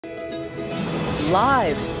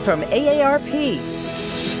live from AARP.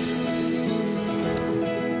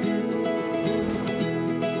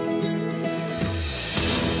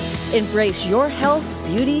 Embrace your health,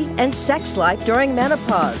 beauty, and sex life during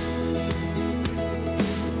menopause.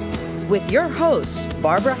 With your hosts,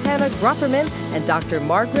 Barbara Hannah Grufferman and Dr.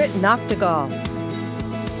 Margaret Nachtigall.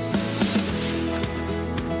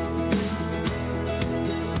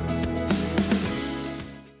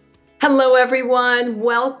 Hello, everyone.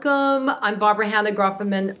 Welcome. I'm Barbara Hannah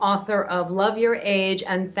Grufferman, author of Love Your Age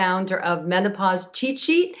and founder of Menopause Cheat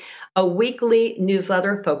Sheet, a weekly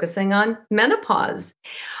newsletter focusing on menopause.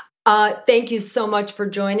 Thank you so much for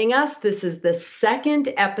joining us. This is the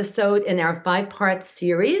second episode in our 5-part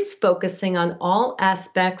series focusing on all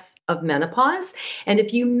aspects of menopause. And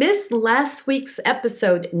if you missed last week's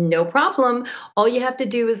episode, no problem. All you have to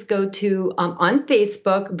do is go to, on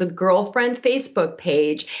Facebook, the Girlfriend Facebook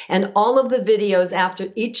page, and all of the videos after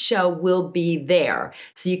each show will be there.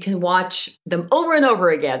 So you can watch them over and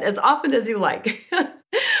over again, as often as you like.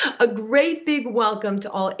 A great big welcome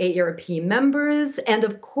to all AARP members, and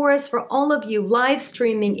of course, for all of you live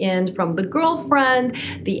streaming in from the Girlfriend,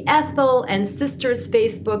 the Ethel, and Sisters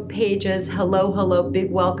Facebook pages. Hello, hello,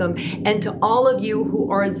 big welcome. And to all of you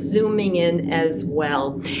who are Zooming in as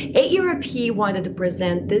well. AARP wanted to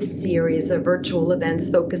present this series of virtual events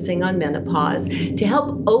focusing on menopause to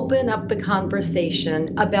help open up the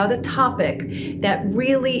conversation about a topic that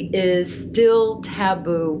really is still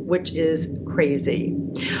taboo, which is crazy.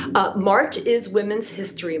 March is Women's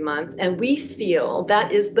History Month, and we feel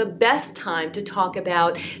that is the best time to talk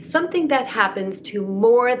about something that happens to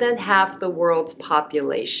more than half the world's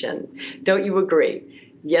population. Don't you agree?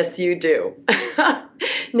 Yes, you do.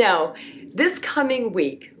 Now, this coming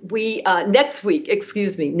week, next week,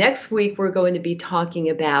 we're going to be talking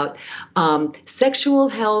about sexual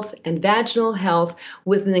health and vaginal health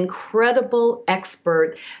with an incredible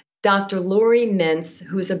expert, Dr. Lori Mintz,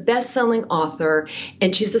 who's a best-selling author,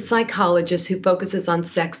 and she's a psychologist who focuses on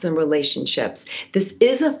sex and relationships. This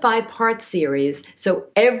is a 5-part series, so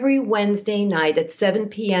every Wednesday night at 7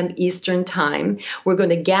 p.m. Eastern Time, we're going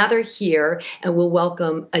to gather here and we'll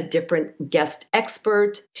welcome a different guest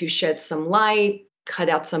expert to shed some light, cut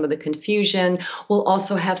out some of the confusion. We'll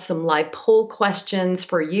also have some live poll questions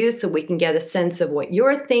for you so we can get a sense of what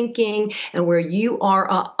you're thinking and where you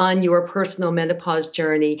are on your personal menopause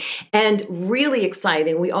journey. And really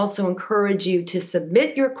exciting, we also encourage you to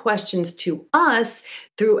submit your questions to us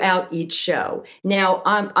throughout each show. Now,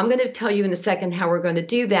 I'm going to tell you in a second how we're going to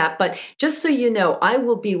do that, but just so you know, I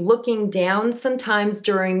will be looking down sometimes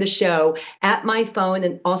during the show at my phone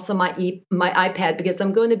and also my iPad, because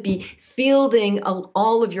I'm going to be fielding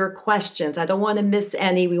all of your questions. I don't want to miss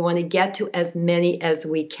any. We want to get to as many as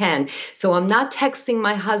we can. So I'm not texting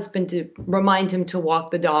my husband to remind him to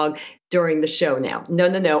walk the dog during the show now.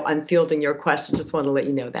 No, I'm fielding your questions. Just want to let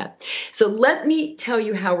you know that. So let me tell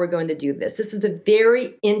you how we're going to do this. This is a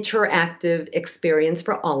very interactive experience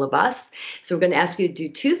for all of us. So we're going to ask you to do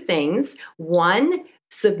 2 things. 1,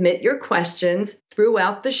 submit your questions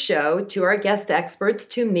throughout the show to our guest experts,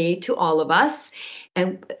 to me, to all of us.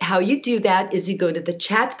 And how you do that is you go to the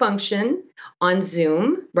chat function on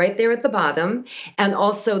Zoom, right there at the bottom, and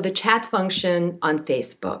also the chat function on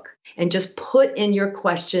Facebook, and just put in your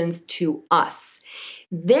questions to us.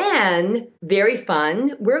 Then, very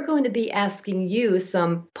fun, we're going to be asking you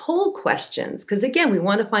some poll questions, because again, we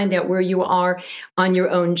want to find out where you are on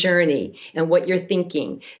your own journey and what you're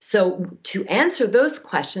thinking. So to answer those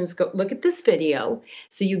questions, go look at this video.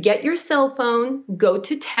 So you get your cell phone, go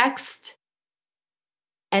to text,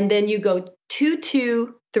 and then you go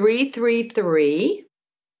 22333.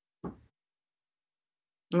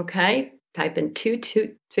 Okay, type in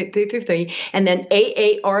 22333, and then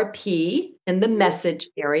AARP in the message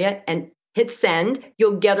area and hit send.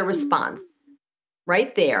 You'll get a response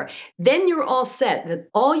right there. Then you're all set. That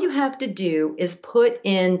all you have to do is put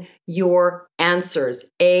in your answers,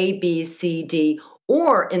 A, B, C, D,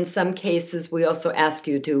 or in some cases, we also ask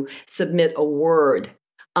you to submit a word.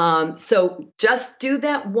 So just do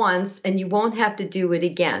that once and you won't have to do it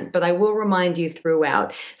again, but I will remind you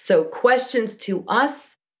throughout. So questions to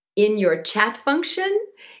us in your chat function,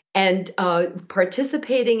 and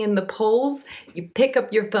participating in the polls, you pick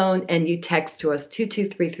up your phone and you text to us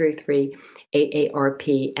 22333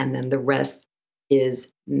 AARP, and then the rest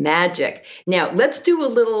is magic. Now, let's do a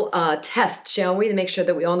little test, shall we, to make sure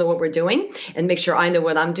that we all know what we're doing and make sure I know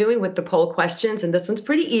what I'm doing with the poll questions. And this one's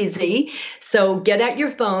pretty easy. So get out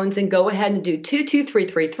your phones and go ahead and do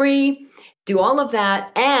 22333, do all of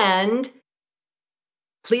that, and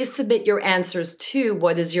please submit your answers to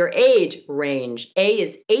what is your age range. A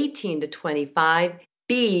is 18 to 25,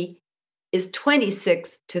 B is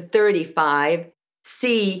 26 to 35,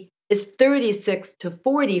 C is 36 to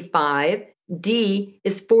 45, D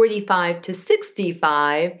is 45 to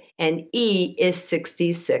 65, and E is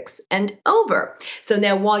 66 and over. So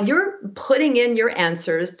now while you're putting in your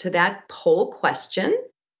answers to that poll question,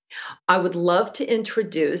 I would love to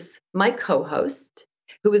introduce my co-host,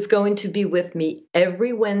 who is going to be with me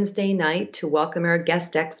every Wednesday night to welcome our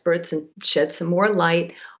guest experts and shed some more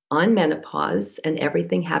light on menopause and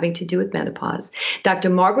everything having to do with menopause. Dr.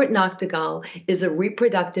 Margaret Nachtigall is a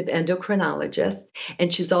reproductive endocrinologist,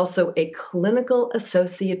 and she's also a clinical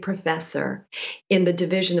associate professor in the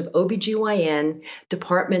Division of OBGYN,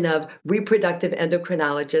 Department of Reproductive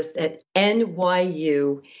Endocrinologist at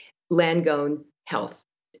NYU Langone Health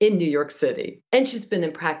in New York City. And she's been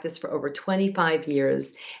in practice for over 25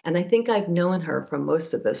 years. And I think I've known her for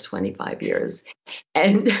most of those 25 years.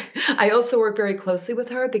 And I also work very closely with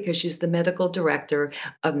her because she's the medical director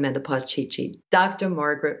of Menopause Cheat Sheet. Dr.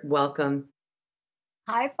 Margaret, welcome.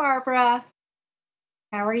 Hi, Barbara.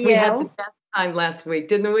 How are you? We had the best time last week,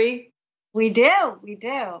 didn't we? We do.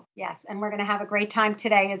 Yes. And we're going to have a great time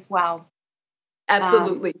today as well.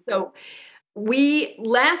 Absolutely. So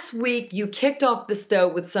last week you kicked off the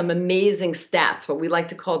stove with some amazing stats, what we like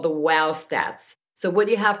to call the wow stats. So what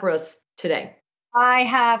do you have for us today? I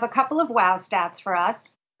have a couple of wow stats for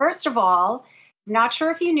us. First of all, I'm not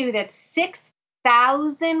sure if you knew that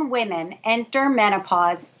 6,000 women enter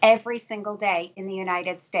menopause every single day in the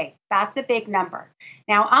United States. That's a big number.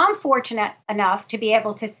 Now, I'm fortunate enough to be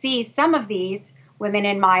able to see some of these women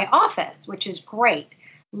in my office, which is great.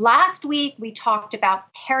 Last week, we talked about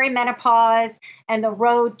perimenopause and the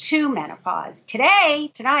road to menopause.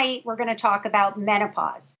 Tonight, we're going to talk about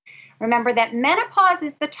menopause. Remember that menopause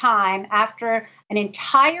is the time after an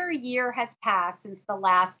entire year has passed since the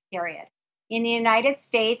last period. In the United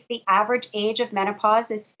States, the average age of menopause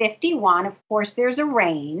is 51. Of course, there's a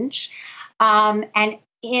range. And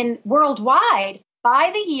in worldwide,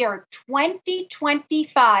 by the year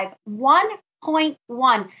 2025,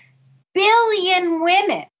 1.1 billion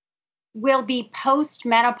women will be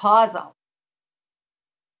postmenopausal.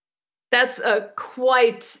 That's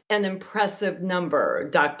quite an impressive number,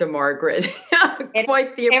 Dr. Margaret.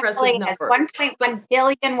 Quite the impressive really number. 1.1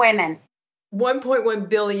 billion women. 1.1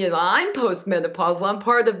 billion. I'm postmenopausal. I'm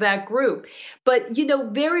part of that group. But,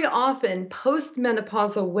 very often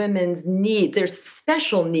postmenopausal women's their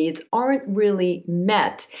special needs aren't really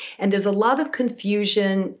met. And there's a lot of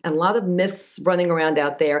confusion and a lot of myths running around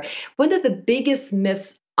out there. One of the biggest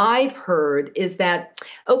myths I've heard is that,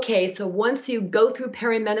 okay, so once you go through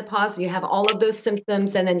perimenopause, you have all of those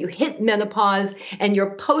symptoms, and then you hit menopause and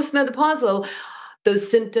you're postmenopausal,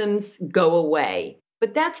 those symptoms go away.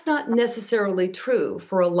 But that's not necessarily true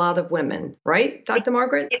for a lot of women, right, Dr.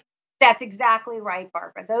 Margaret? That's exactly right,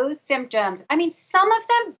 Barbara. Those symptoms, some of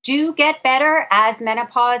them do get better as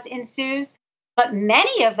menopause ensues, but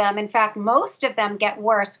many of them, in fact, most of them get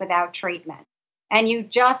worse without treatment. And you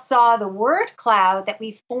just saw the word cloud that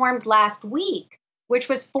we formed last week, which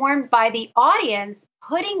was formed by the audience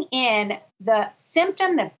putting in the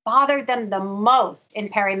symptom that bothered them the most in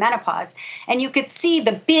perimenopause. And you could see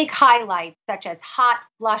the big highlights, such as hot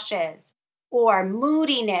flushes, or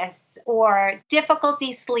moodiness, or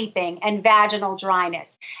difficulty sleeping, and vaginal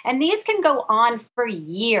dryness. And these can go on for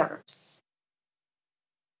years.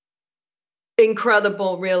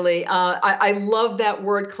 Incredible, really. I love that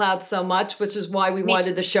word cloud so much, which is why we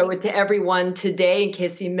wanted to show it to everyone today in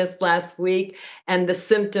case you missed last week. And the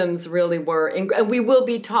symptoms really were, and we will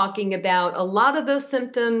be talking about a lot of those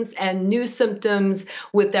symptoms and new symptoms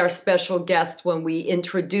with our special guest when we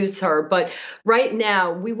introduce her. But right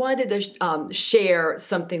now, we wanted to share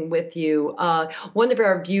something with you. One of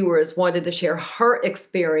our viewers wanted to share her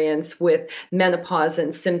experience with menopause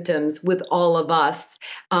and symptoms with all of us.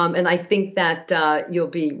 And I think that you'll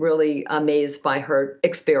be really amazed by her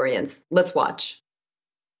experience. Let's watch.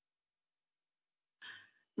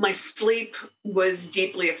 My sleep was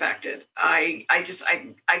deeply affected. I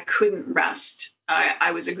couldn't rest.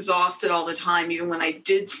 I was exhausted all the time. Even when I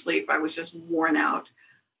did sleep, I was just worn out.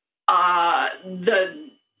 The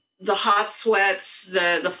hot sweats,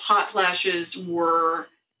 the hot flashes were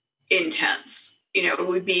intense. It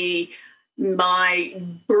would be my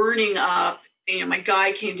burning up. My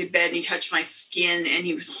guy came to bed and he touched my skin and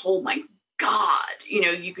he was, oh my God,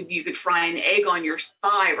 you could fry an egg on your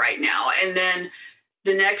thigh right now. And then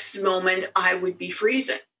the next moment I would be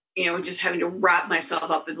freezing, just having to wrap myself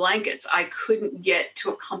up in blankets. I couldn't get to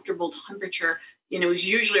a comfortable temperature. It was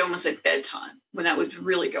usually almost at bedtime when that was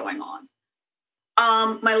really going on.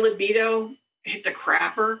 My libido hit the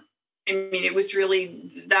crapper. I mean, it was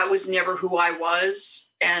really, that was never who I was.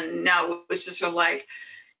 And now it was just sort of like,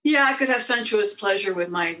 yeah, I could have sensuous pleasure with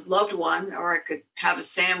my loved one, or I could have a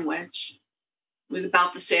sandwich. It was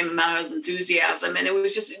about the same amount of enthusiasm. And it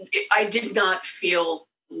was just, I did not feel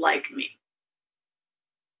like me.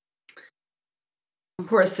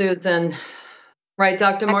 Poor Susan. Right,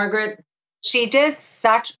 Dr. Margaret? She did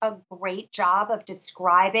such a great job of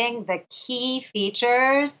describing the key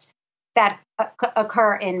features that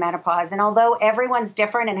occur in menopause. And although everyone's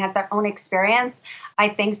different and has their own experience, I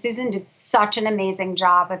think Susan did such an amazing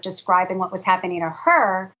job of describing what was happening to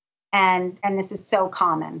her. And this is so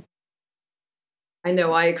common. I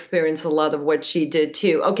know I experienced a lot of what she did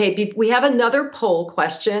too. Okay, we have another poll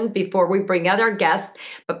question before we bring out our guest.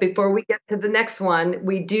 But before we get to the next one,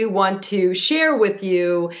 we do want to share with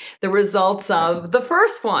you the results of the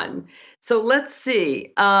first one. So let's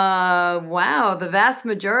see. Wow, the vast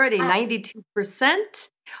majority, 92%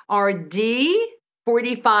 are D.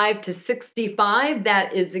 45 to 65.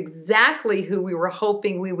 That is exactly who we were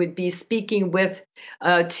hoping we would be speaking with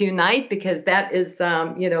tonight, because that is,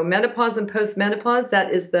 menopause and postmenopause.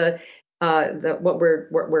 That is what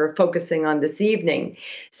we're focusing on this evening.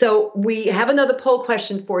 So we have another poll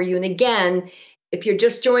question for you. And again, if you're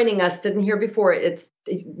just joining us, didn't hear before,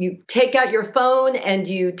 you take out your phone and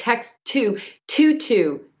you text to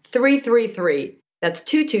 22333. That's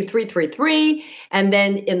 22333. And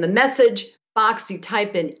then in the message box, you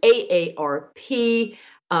type in AARP,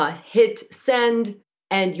 hit send,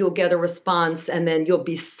 and you'll get a response, and then you'll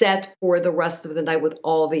be set for the rest of the night with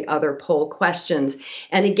all the other poll questions.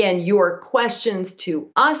 And again, your questions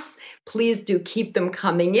to us, please do keep them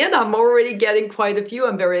coming in. I'm already getting quite a few.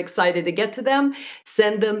 I'm very excited to get to them.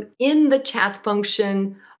 Send them in the chat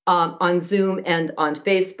function on Zoom and on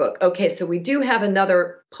Facebook. Okay, so we do have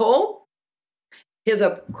another poll. Here's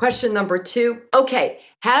a question number 2. Okay,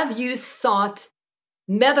 have you sought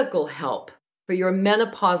medical help for your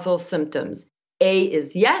menopausal symptoms? A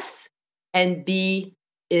is yes, and B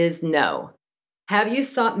is no. Have you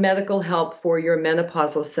sought medical help for your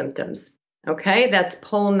menopausal symptoms? Okay, that's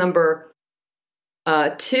poll number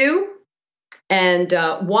 2. And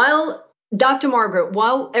while Dr. Margaret,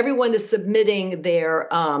 while everyone is submitting their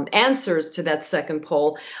answers to that second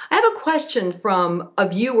poll, I have a question from a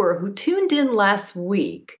viewer who tuned in last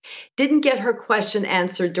week, didn't get her question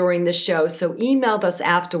answered during the show, so emailed us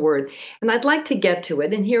afterward, and I'd like to get to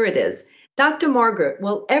it, and here it is. Dr. Margaret,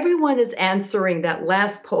 well, everyone is answering that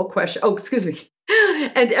last poll question. Oh, excuse me.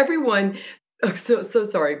 And everyone, so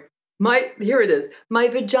sorry. Here it is. My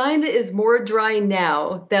vagina is more dry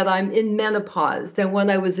now that I'm in menopause than when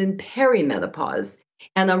I was in perimenopause,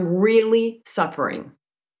 and I'm really suffering.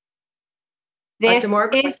 This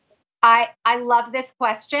is, I love this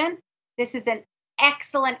question. This is an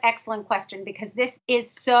excellent question, because this is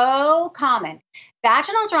so common.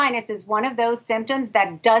 Vaginal dryness is one of those symptoms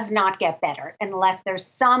that does not get better unless there's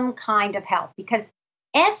some kind of help, because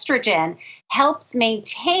estrogen helps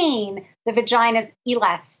maintain the vagina's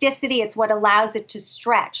elasticity. It's what allows it to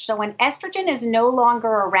stretch. So when estrogen is no longer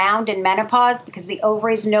around in menopause, because the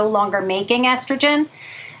ovary is no longer making estrogen,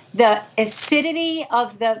 the acidity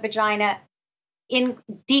of the vagina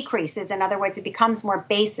decreases. In other words, it becomes more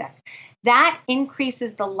basic. That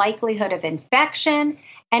increases the likelihood of infection.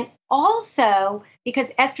 And also,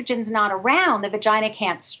 because estrogen's not around, the vagina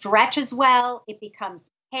can't stretch as well. It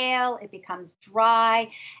becomes pale, it becomes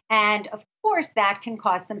dry. And of course, that can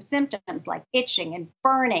cause some symptoms like itching and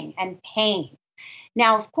burning and pain.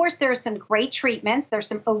 Now, of course, there are some great treatments. There's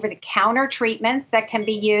some over-the-counter treatments that can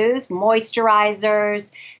be used,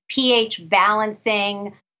 moisturizers, pH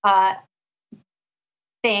balancing,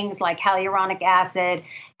 things like hyaluronic acid.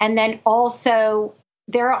 And then also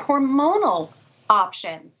there are hormonal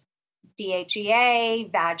options,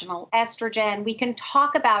 DHEA, vaginal estrogen. We can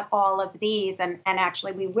talk about all of these, and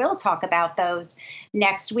actually we will talk about those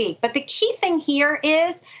next week. But the key thing here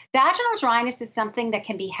is vaginal dryness is something that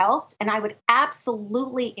can be helped. And I would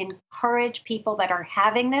absolutely encourage people that are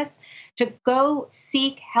having this to go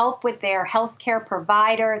seek help with their healthcare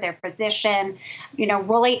provider, their physician,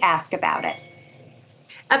 really ask about it.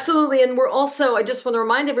 Absolutely. And we're also, I just want to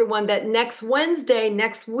remind everyone that next Wednesday,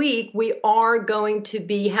 next week, we are going to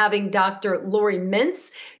be having Dr. Lori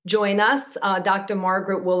Mintz join us. Dr.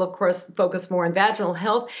 Margaret will, of course, focus more on vaginal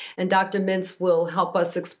health, and Dr. Mintz will help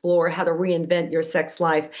us explore how to reinvent your sex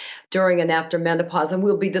life during and after menopause. And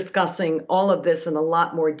we'll be discussing all of this in a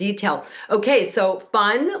lot more detail. Okay, so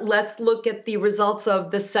fun. Let's look at the results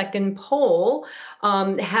of the second poll.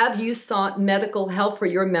 Have you sought medical help for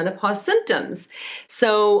your menopause symptoms?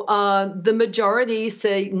 So the majority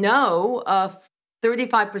say no.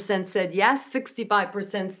 35% said yes,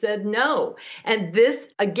 65% said no. And this,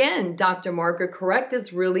 again, Dr. Margaret, correct,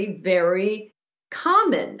 is really very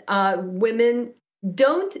common. Women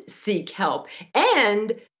don't seek help.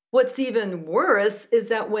 And what's even worse is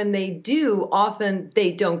that when they do, often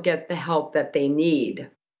they don't get the help that they need.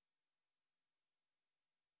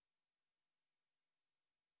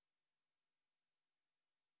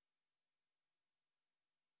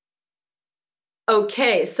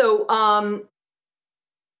 Okay, so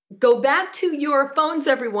go back to your phones,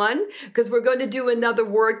 everyone, because we're going to do another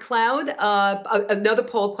word cloud, another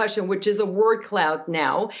poll question, which is a word cloud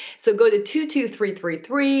now. So go to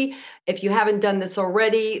 22333. If you haven't done this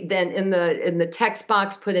already, then in the text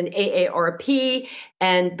box, put in AARP,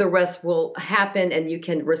 and the rest will happen, and you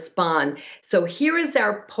can respond. So here is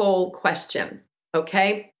our poll question,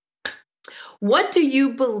 okay? What do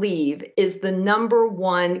you believe is the number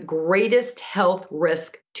one greatest health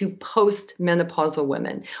risk to postmenopausal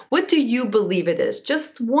women? What do you believe it is?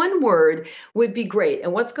 Just one word would be great.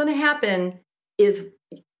 And what's going to happen is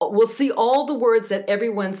we'll see all the words that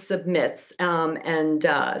everyone submits.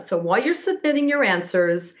 So while you're submitting your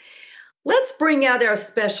answers, let's bring out our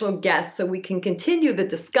special guest so we can continue the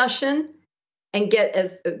discussion and get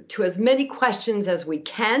to as many questions as we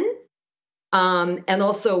can. And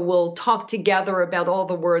also we'll talk together about all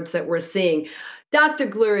the words that we're seeing. Dr.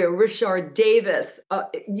 Gloria Richard-Davis,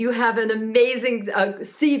 you have an amazing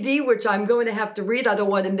CV, which I'm going to have to read. I don't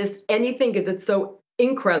want to miss anything because it's so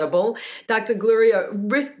incredible. Dr. Gloria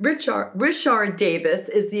Richard-Davis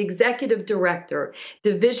is the Executive Director,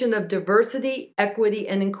 Division of Diversity, Equity,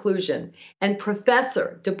 and Inclusion, and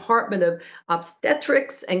Professor, Department of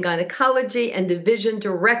Obstetrics and Gynecology, and Division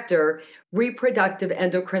Director, Reproductive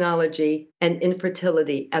Endocrinology and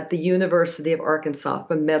Infertility at the University of Arkansas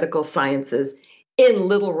for Medical Sciences in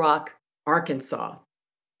Little Rock, Arkansas.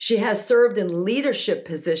 She has served in leadership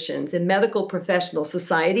positions in medical professional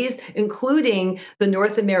societies, including the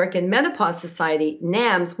North American Menopause Society,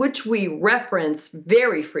 NAMS, which we reference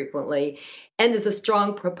very frequently, and is a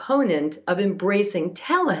strong proponent of embracing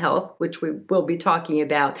telehealth, which we will be talking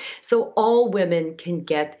about, so all women can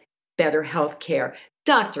get better health care.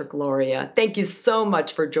 Dr. Gloria, thank you so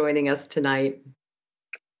much for joining us tonight.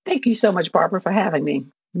 Thank you so much, Barbara, for having me.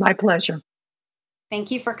 My pleasure. Thank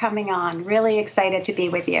you for coming on. Really excited to be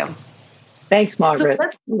with you. Thanks, Margaret. So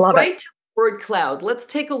let's right to word cloud. Let's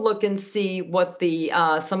take a look and see what the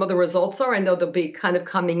some of the results are. I know they'll be kind of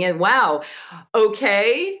coming in. Wow.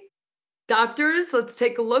 Okay. Doctors, let's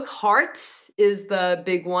take a look. Heart is the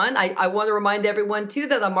big one. I want to remind everyone, too,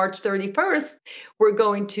 that on March 31st, we're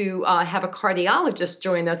going to have a cardiologist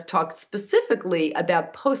join us, talk specifically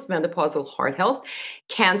about postmenopausal heart health.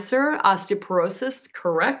 Cancer, osteoporosis,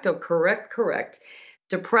 correct. Oh, correct.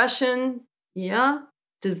 Depression, yeah.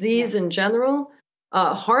 Disease in general.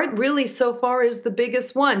 Heart really so far is the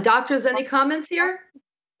biggest one. Doctors, any comments here?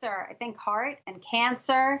 Sir, I think heart and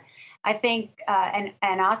cancer. I think and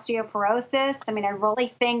osteoporosis. I mean, I really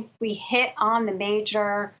think we hit on the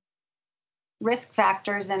major risk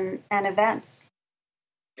factors and events.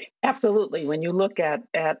 Absolutely. When you look at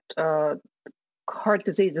heart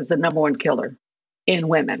disease is the number one killer in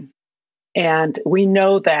women. And we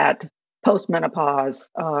know that postmenopause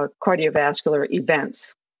cardiovascular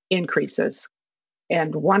events increases.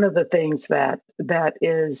 And one of the things that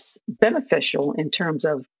is beneficial in terms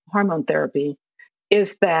of hormone therapy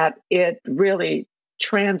is that it really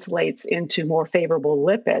translates into more favorable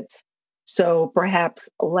lipids. So perhaps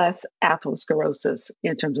less atherosclerosis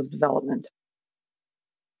in terms of development.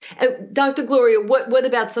 Dr. Gloria, what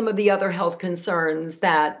about some of the other health concerns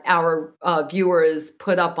that our viewers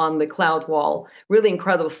put up on the cloud wall? Really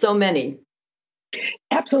incredible. So many.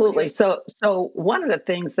 Absolutely. So one of the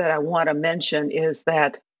things that I want to mention is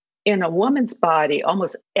that in a woman's body,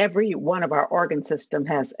 almost every one of our organ system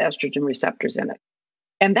has estrogen receptors in it.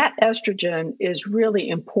 And that estrogen is really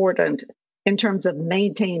important in terms of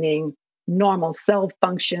maintaining normal cell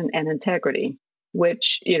function and integrity,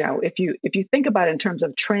 which, if you think about it in terms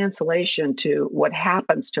of translation to what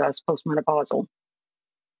happens to us postmenopausal,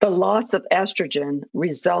 the loss of estrogen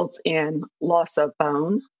results in loss of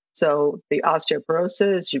bone. So the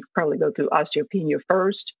osteoporosis, you probably go through osteopenia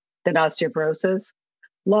first, then osteoporosis,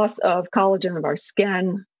 loss of collagen of our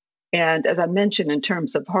skin. And as I mentioned, in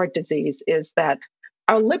terms of heart disease, is that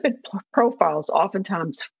our lipid profiles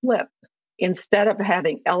oftentimes flip. Instead of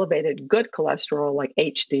having elevated good cholesterol like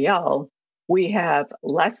HDL, we have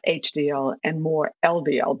less HDL and more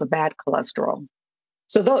LDL, the bad cholesterol.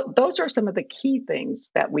 So those are some of the key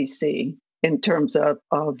things that we see in terms of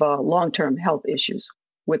long-term health issues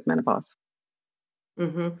with menopause.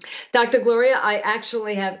 Dr. Gloria, I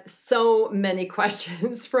actually have so many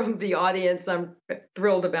questions from the audience. I'm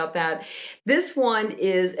thrilled about that. This one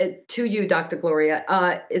is to you, Dr. Gloria.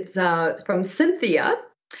 It's from Cynthia.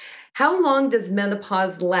 How long does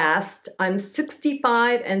menopause last? I'm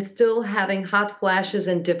 65 and still having hot flashes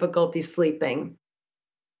and difficulty sleeping.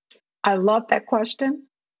 I love that question.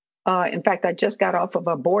 In fact, I just got off of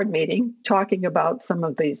a board meeting talking about some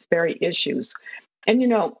of these very issues. And,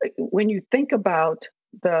 when you think about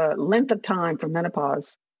the length of time for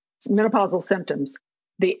menopause, menopausal symptoms,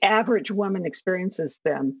 the average woman experiences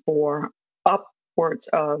them for upwards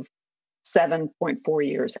of 7.4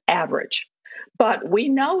 years average. But we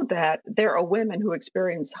know that there are women who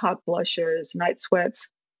experience hot flushes, night sweats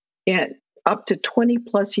in up to 20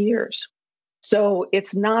 plus years. So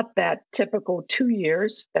it's not that typical 2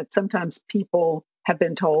 years that sometimes people have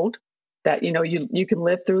been told that, you can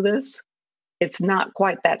live through this. It's not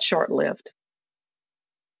quite that short-lived.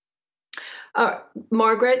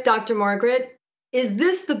 Margaret, Dr. Margaret, is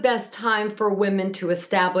this the best time for women to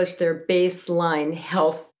establish their baseline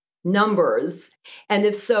health numbers? And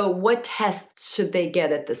if so, what tests should they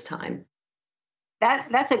get at this time?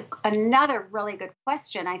 That's another really good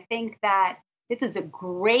question. I think that this is a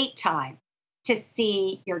great time to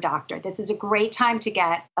see your doctor. This is a great time to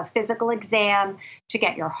get a physical exam, to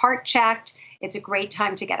get your heart checked. It's a great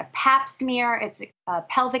time to get a pap smear. It's a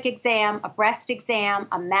pelvic exam, a breast exam,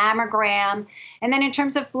 a mammogram. And then in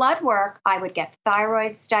terms of blood work, I would get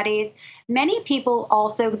thyroid studies. Many people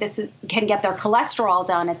also can get their cholesterol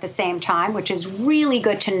done at the same time, which is really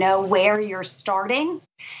good to know where you're starting.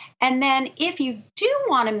 And then if you do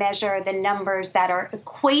want to measure the numbers that are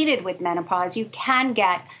equated with menopause, you can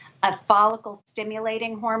get a follicle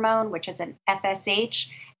stimulating hormone, which is an FSH,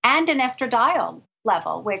 and an estradiol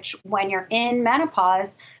level, which when you're in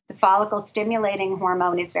menopause, the follicle stimulating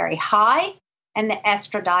hormone is very high and the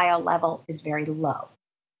estradiol level is very low.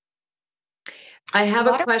 I have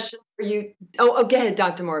a question for you. Oh, go ahead,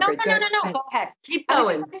 Dr. Margaret. No. Go ahead. Keep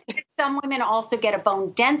going. Some women also get a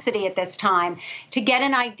bone density at this time to get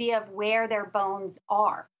an idea of where their bones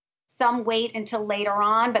are. Some wait until later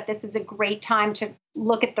on, but this is a great time to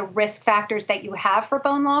look at the risk factors that you have for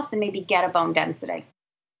bone loss and maybe get a bone density.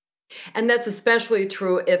 And that's especially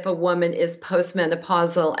true if a woman is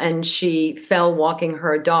postmenopausal and she fell walking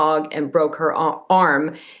her dog and broke her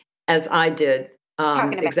arm, as I did.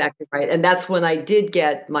 Exactly right. And that's when I did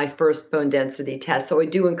get my first bone density test. So I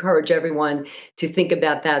do encourage everyone to think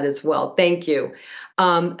about that as well. Thank you.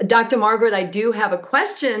 Dr. Margaret, I do have a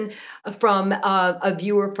question from a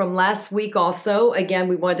viewer from last week also. Again,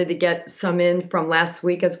 we wanted to get some in from last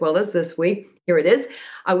week as well as this week. Here it is.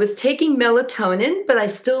 I was taking melatonin, but I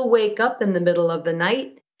still wake up in the middle of the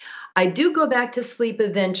night. I do go back to sleep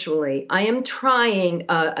eventually. I am trying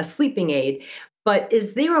a sleeping aid, but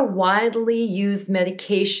is there a widely used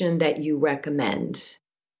medication that you recommend?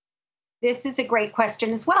 This is a great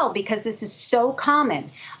question as well, because this is so common.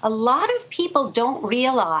 A lot of people don't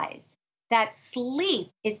realize that sleep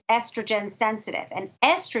is estrogen sensitive, and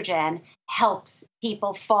estrogen helps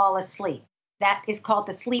people fall asleep. That is called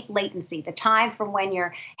the sleep latency, the time from when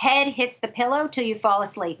your head hits the pillow till you fall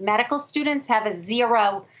asleep. Medical students have a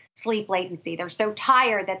 0 sleep latency. They're so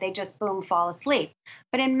tired that they just boom, fall asleep.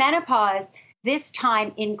 But in menopause, this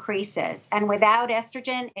time increases. And without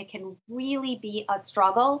estrogen, it can really be a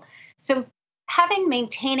struggle. So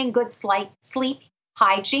maintaining good sleep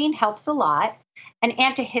hygiene helps a lot. An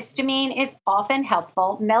antihistamine is often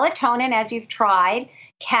helpful. Melatonin, as you've tried,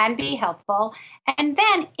 can be helpful. And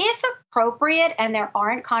then, if appropriate and there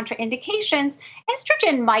aren't contraindications,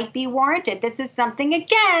 estrogen might be warranted. This is something,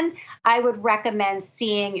 again, I would recommend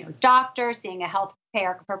seeing your doctor, seeing a health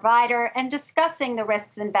care provider, and discussing the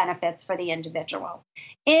risks and benefits for the individual.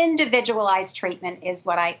 Individualized treatment is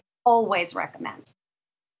what I always recommend.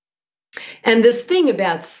 And this thing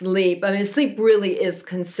about sleep, I mean, sleep really is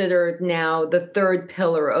considered now the third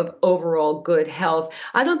pillar of overall good health.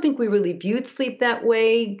 I don't think we really viewed sleep that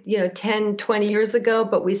way, 10, 20 years ago,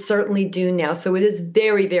 but we certainly do now. So it is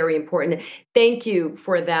very, very important. Thank you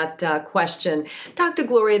for that question. Dr.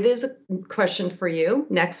 Gloria, there's a question for you.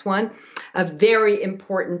 Next one, a very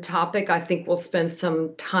important topic. I think we'll spend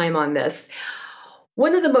some time on this.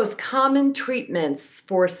 One of the most common treatments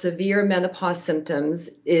for severe menopause symptoms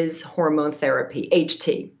is hormone therapy,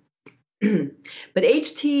 HT. But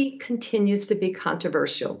HT continues to be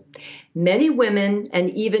controversial. Many women and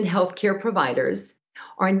even healthcare providers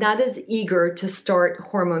are not as eager to start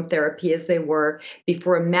hormone therapy as they were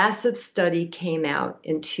before a massive study came out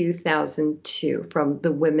in 2002 from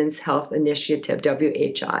the Women's Health Initiative,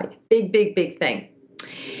 WHI. Big, big, big thing.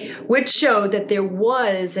 which showed that there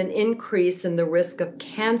was an increase in the risk of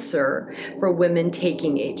cancer for women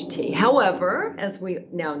taking HT. However, as we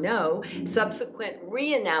now know, subsequent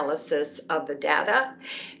reanalysis of the data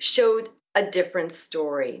showed a different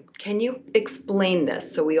story. Can you explain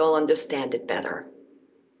this so we all understand it better?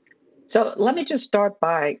 So let me just start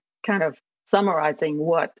by kind of summarizing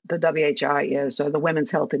what the WHI is, or the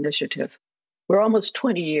Women's Health Initiative. We're almost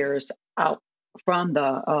 20 years out from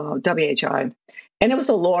the WHI, and it was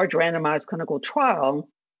a large randomized clinical trial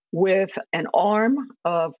with an arm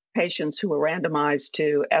of patients who were randomized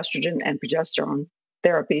to estrogen and progesterone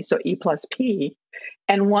therapy, so E plus P,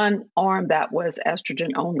 and one arm that was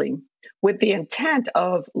estrogen only, with the intent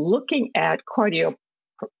of looking at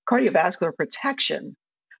cardiovascular protection.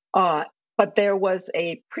 But there was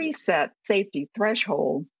a preset safety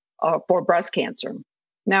threshold for breast cancer.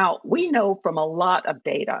 Now, we know from a lot of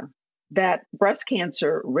data that breast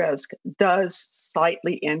cancer risk does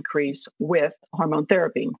slightly increase with hormone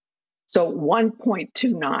therapy. So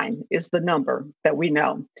 1.29 is the number that we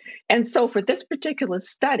know. And so for this particular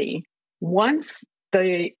study, once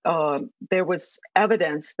there was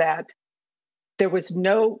evidence that there was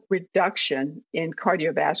no reduction in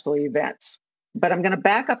cardiovascular events. But I'm going to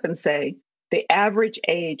back up and say the average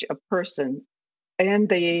age of person in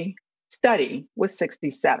the study was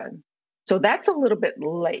 67. So that's a little bit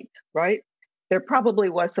late, right? There probably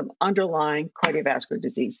was some underlying cardiovascular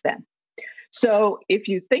disease then. So if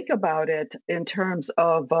you think about it in terms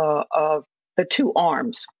of the two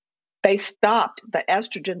arms, they stopped the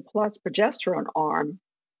estrogen plus progesterone arm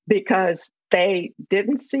because they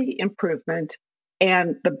didn't see improvement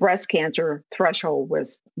and the breast cancer threshold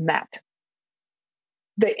was met.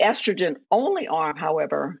 The estrogen only arm,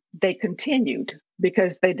 however, they continued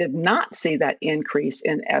because they did not see that increase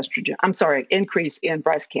in increase in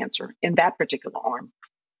breast cancer in that particular arm.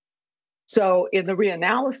 So in the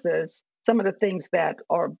reanalysis, some of the things that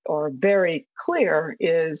are very clear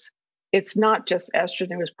is it's not just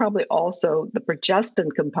estrogen, it was probably also the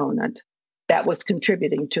progestin component that was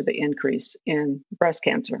contributing to the increase in breast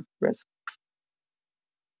cancer risk.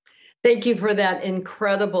 Thank you for that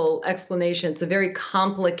incredible explanation. It's a very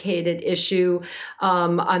complicated issue.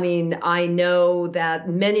 I know that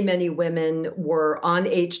many women were on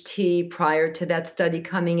HT prior to that study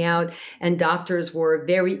coming out, and doctors were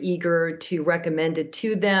very eager to recommend it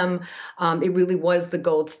to them. It really was the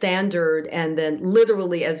gold standard. And then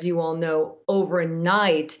literally, as you all know,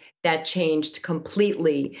 overnight, that changed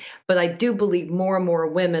completely. But I do believe more and more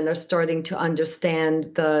women are starting to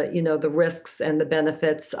understand the risks and the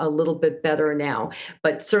benefits a little bit better now.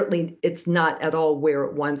 But certainly it's not at all where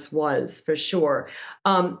it once was, for sure.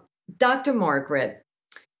 Dr. Margaret,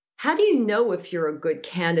 how do you know if you're a good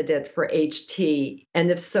candidate for HT?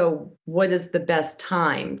 And if so, what is the best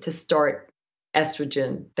time to start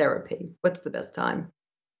estrogen therapy? What's the best time?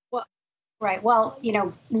 Right. Well,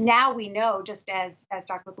 now we know, just as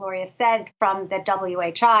Dr. Gloria said from the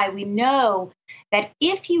WHI, we know that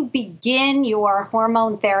if you begin your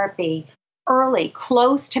hormone therapy early,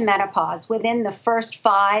 close to menopause, within the first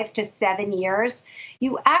 5 to 7 years,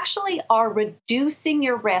 you actually are reducing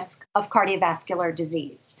your risk of cardiovascular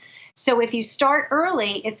disease. So if you start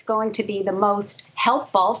early, it's going to be the most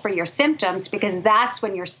helpful for your symptoms because that's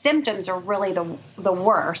when your symptoms are really the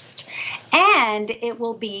worst. And it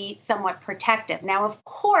will be somewhat protective. Now, of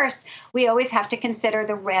course, we always have to consider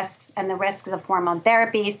the risks of hormone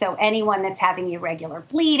therapy. So anyone that's having irregular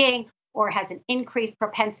bleeding or has an increased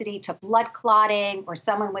propensity to blood clotting, or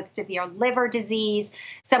someone with severe liver disease,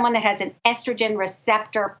 someone that has an estrogen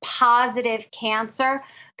receptor positive cancer,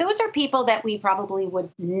 those are people that we probably would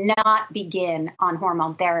not begin on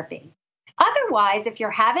hormone therapy. Otherwise, if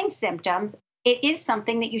you're having symptoms, it is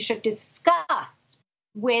something that you should discuss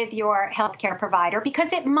with your healthcare provider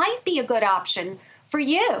because it might be a good option for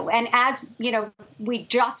you. And as we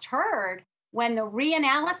just heard, when the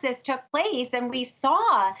reanalysis took place and we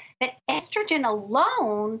saw that estrogen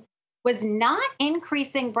alone was not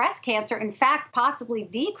increasing breast cancer, in fact, possibly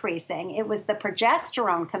decreasing. It was the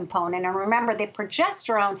progesterone component. And remember, the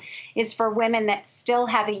progesterone is for women that still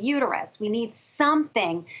have a uterus. We need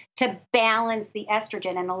something to balance the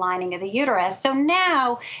estrogen and the lining of the uterus. So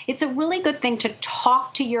now it's a really good thing to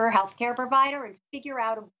talk to your healthcare provider and figure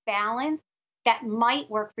out a balance that might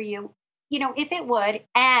work for you, if it would,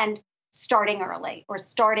 and starting early or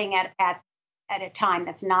starting at a time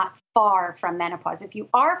that's not far from menopause. If you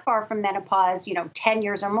are far from menopause, 10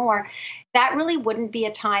 years or more, that really wouldn't be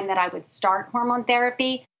a time that I would start hormone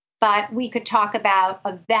therapy. But we could talk about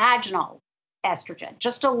a vaginal estrogen,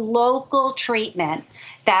 just a local treatment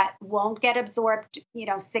that won't get absorbed,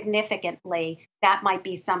 significantly. That might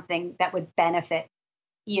be something that would benefit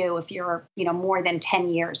you if you're, more than 10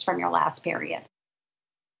 years from your last period.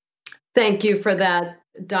 Thank you for that,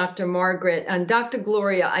 Dr. Margaret. And Dr.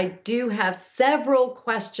 Gloria, I do have several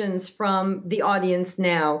questions from the audience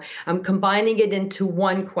now. I'm combining it into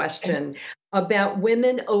one question about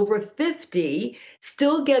women over 50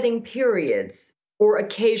 still getting periods or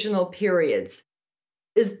occasional periods.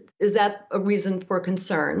 Is that a reason for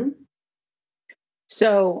concern?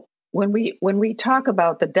 So when we talk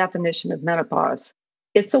about the definition of menopause,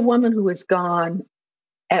 it's a woman who has gone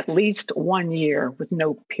at least 1 year with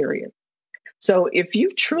no period. So if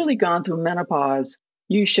you've truly gone through menopause,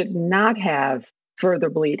 you should not have further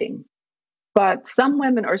bleeding. But some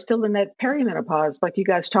women are still in that perimenopause, like you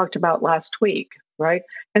guys talked about last week, right?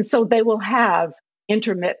 And so they will have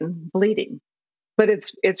intermittent bleeding. But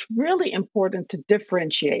it's really important to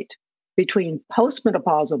differentiate between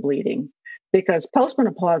postmenopausal bleeding, because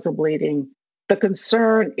postmenopausal bleeding, the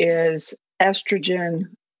concern is estrogen,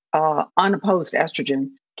 unopposed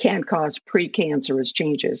estrogen can cause precancerous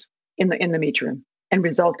changes in the endometrium and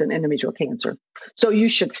result in endometrial cancer. So you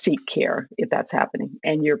should seek care if that's happening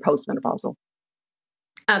and you're postmenopausal.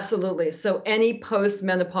 Absolutely. So any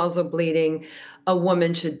postmenopausal bleeding, a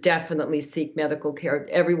woman should definitely seek medical care.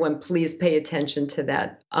 Everyone, please pay attention to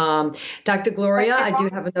that. Dr. Gloria, I do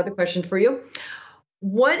have another question for you.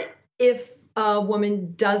 What if a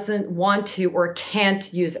woman doesn't want to or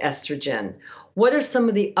can't use estrogen? What are some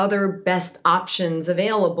of the other best options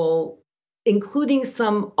available, including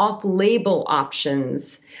some off-label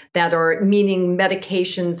options that are meaning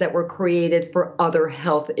medications that were created for other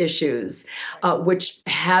health issues, which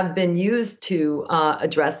have been used to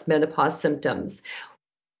address menopause symptoms?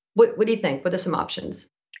 What do you think? What are some options?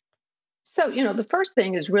 So, the first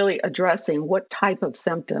thing is really addressing what type of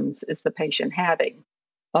symptoms is the patient having.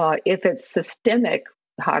 If it's systemic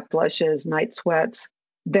hot flushes, night sweats,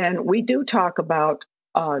 then we do talk about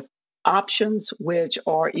options which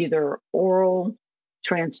are either oral,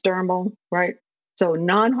 transdermal, right? So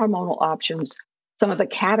non-hormonal options. Some of the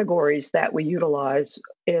categories that we utilize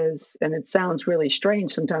is, and it sounds really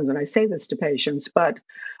strange sometimes when I say this to patients, but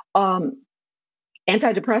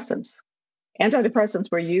antidepressants.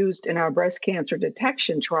 Antidepressants were used in our breast cancer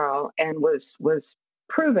detection trial and was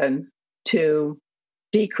proven to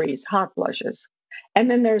decrease hot flushes. And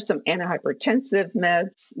then there's some antihypertensive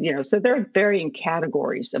meds, so there are varying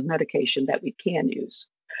categories of medication that we can use.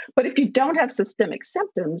 But if you don't have systemic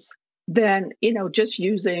symptoms, then, just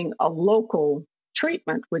using a local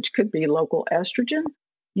treatment, which could be local estrogen,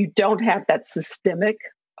 you don't have that systemic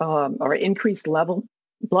or increased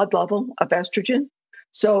blood level of estrogen.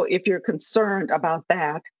 So if you're concerned about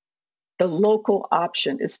that, the local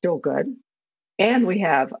option is still good. And we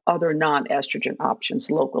have other non-estrogen options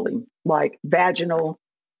locally, like vaginal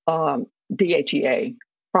DHEA,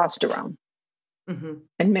 prosterone,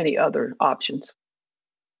 and many other options.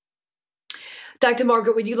 Dr.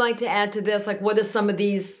 Margaret, would you like to add to this? Like, what are some of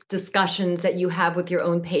these discussions that you have with your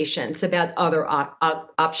own patients about other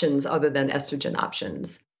options other than estrogen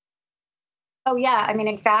options? Oh, yeah. I mean,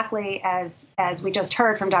 exactly as we just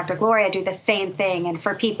heard from Dr. Gloria, do the same thing. And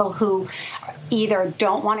for people who either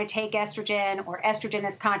don't want to take estrogen or estrogen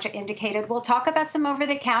is contraindicated, we'll talk about some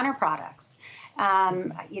over-the-counter products.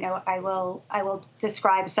 I will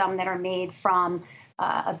describe some that are made from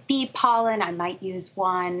a bee pollen. I might use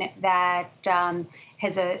one that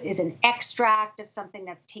is an extract of something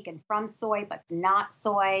that's taken from soy, but it's not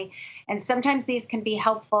soy. And sometimes these can be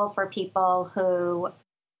helpful for people who,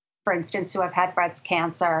 for instance, who have had breast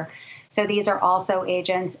cancer. So these are also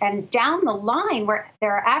agents. And down the line, where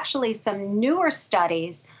there are actually some newer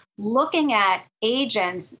studies looking at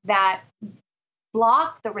agents that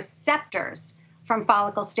block the receptors from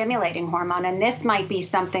follicle stimulating hormone. And this might be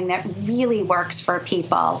something that really works for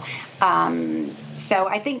people. So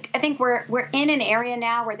I think we're in an area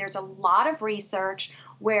now where there's a lot of research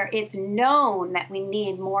where it's known that we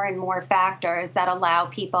need more and more factors that allow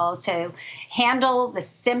people to handle the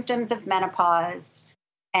symptoms of menopause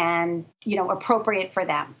and, appropriate for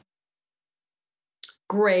them.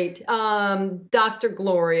 Great. Dr.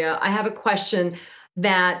 Gloria, I have a question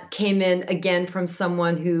that came in again from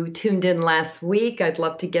someone who tuned in last week. I'd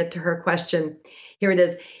love to get to her question. Here it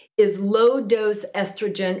is. Is low-dose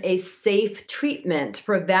estrogen a safe treatment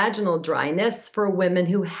for vaginal dryness for women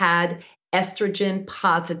who had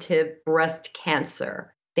estrogen-positive breast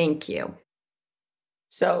cancer? Thank you.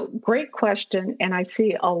 So great question. And I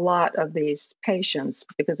see a lot of these patients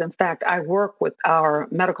because, in fact, I work with our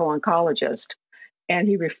medical oncologist, and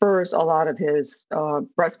he refers a lot of his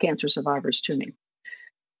breast cancer survivors to me.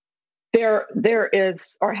 There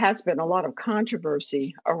is or has been a lot of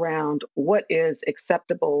controversy around what is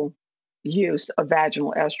acceptable use of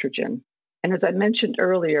vaginal estrogen. And as I mentioned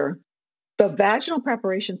earlier, the vaginal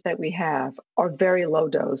preparations that we have are very low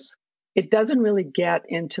dose. It doesn't really get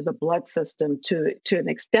into the blood system to an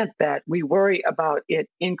extent that we worry about it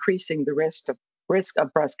increasing the risk of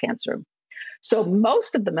breast cancer. So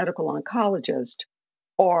most of the medical oncologists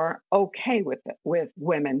are okay with it, with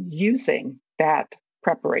women using that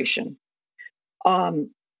preparation.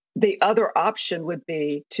 The other option would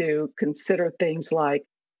be to consider things like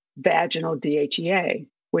vaginal DHEA,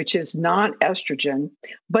 which is non-estrogen,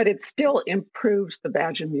 but it still improves the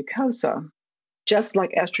vaginal mucosa, just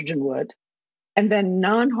like estrogen would. And then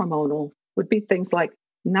non-hormonal would be things like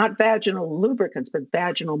not vaginal lubricants, but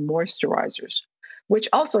vaginal moisturizers, which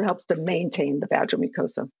also helps to maintain the vaginal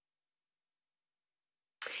mucosa.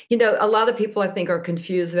 You know, a lot of people, I think, are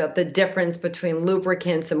confused about the difference between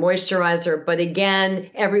lubricants and moisturizer. But again,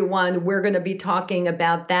 everyone, we're going to be talking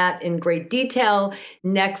about that in great detail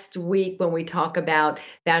next week when we talk about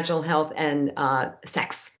vaginal health and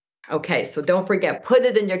sex. Okay, so don't forget, put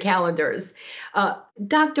it in your calendars.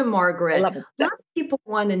 Dr. Margaret, a lot of people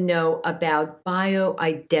want to know about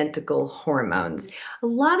bioidentical hormones. A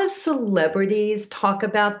lot of celebrities talk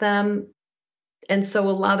about them. And so a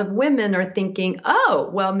lot of women are thinking, oh,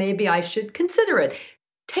 well, maybe I should consider it.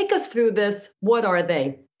 Take us through this. What are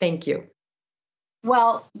they? Thank you.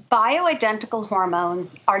 Well, bioidentical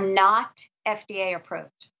hormones are not FDA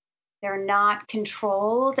approved. They're not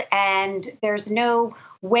controlled, and there's no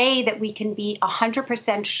way that we can be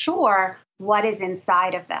 100% sure what is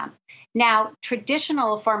inside of them. Now,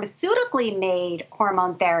 traditional pharmaceutically made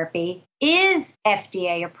hormone therapy is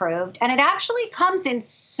FDA approved, and it actually comes in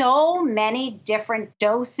so many different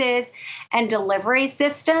doses and delivery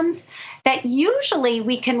systems that usually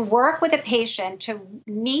we can work with a patient to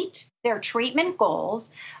meet their treatment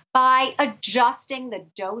goals by adjusting the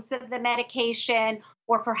dose of the medication,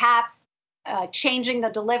 or perhaps changing the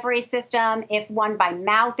delivery system. If one by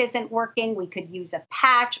mouth isn't working, we could use a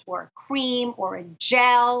patch or a cream or a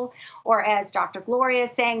gel, or as Dr. Gloria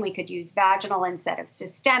is saying, we could use vaginal instead of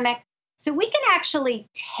systemic. So we can actually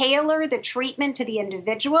tailor the treatment to the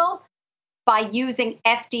individual by using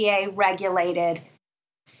FDA-regulated,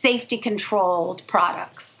 safety-controlled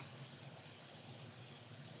products.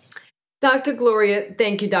 Dr. Gloria,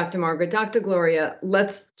 thank you, Dr. Margaret. Dr. Gloria,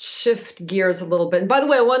 let's shift gears a little bit. And by the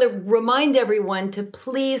way, I want to remind everyone to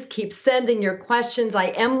please keep sending your questions. I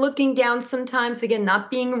am looking down sometimes, again,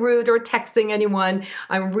 not being rude or texting anyone.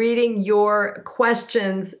 I'm reading your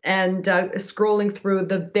questions and scrolling through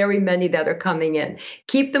the very many that are coming in.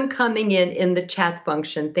 Keep them coming in the chat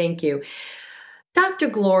function. Thank you. Dr.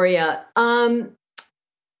 Gloria,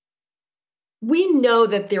 we know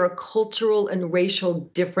that there are cultural and racial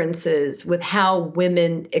differences with how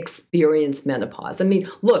women experience menopause. I mean,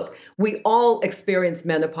 look, we all experience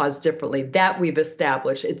menopause differently. That we've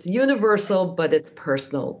established. It's universal, but it's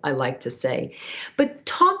personal, I like to say. But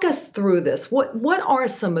talk us through this. What are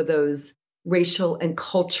some of those racial and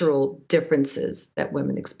cultural differences that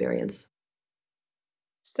women experience?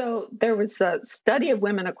 So there was a study of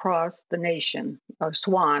women across the nation,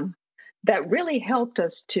 SWAN, that really helped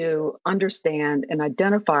us to understand and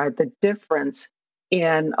identify the difference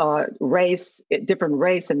in different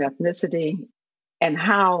race and ethnicity, and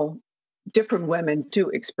how different women do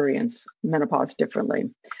experience menopause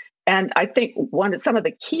differently. And I think some of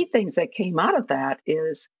the key things that came out of that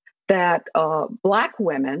is that Black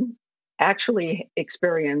women actually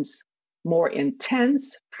experience more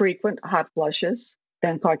intense, frequent hot flushes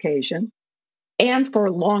than Caucasian, and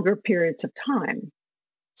for longer periods of time.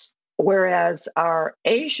 Whereas our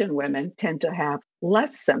Asian women tend to have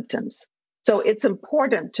less symptoms. So it's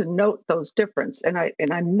important to note those differences. And I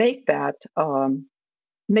make that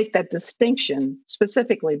distinction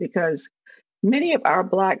specifically because many of our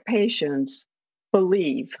Black patients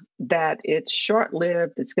believe that it's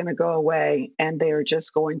short-lived, it's going to go away, and they are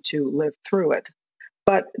just going to live through it.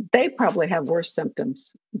 But they probably have worse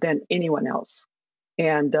symptoms than anyone else.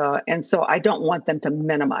 And so I don't want them to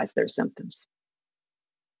minimize their symptoms.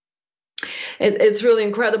 It's really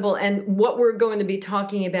incredible. And what we're going to be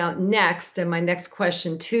talking about next, and my next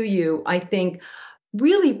question to you, I think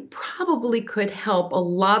really probably could help a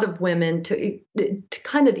lot of women to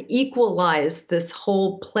kind of equalize this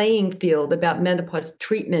whole playing field about menopause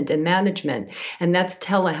treatment and management, and that's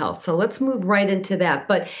telehealth. So let's move right into that.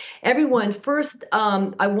 But everyone, first,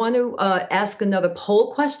 I want to ask another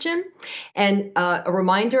poll question, and a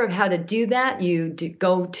reminder of how to do that. You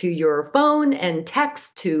go to your phone and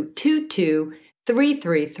text to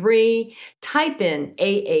 22333, type in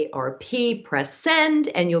AARP, press send,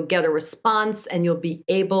 and you'll get a response, and you'll be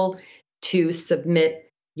able to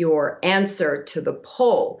submit your answer to the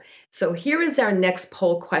poll. So here is our next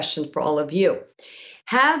poll question for all of you.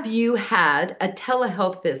 Have you had a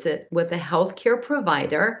telehealth visit with a healthcare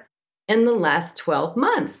provider in the last 12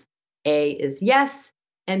 months? A is yes,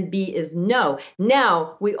 and B is no.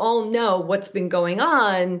 Now, we all know what's been going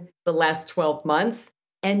on the last 12 months,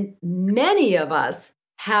 and many of us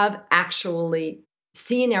have actually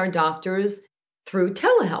seen our doctors through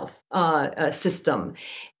telehealth system.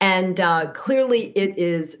 And clearly it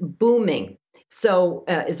is booming. So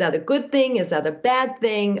is that a good thing? Is that a bad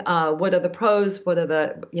thing? What are the pros? What are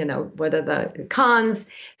the cons?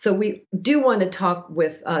 So we do want to talk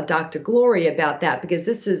with Dr. Gloria about that, because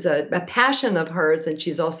this is a passion of hers, and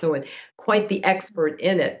she's also quite the expert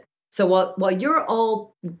in it. So while you're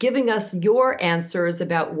all giving us your answers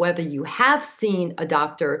about whether you have seen a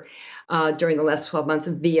doctor during the last 12 months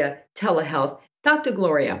via telehealth, Dr.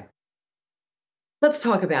 Gloria, let's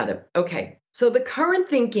talk about it. Okay, so the current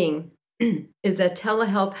thinking is that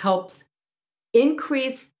telehealth helps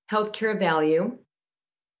increase healthcare value,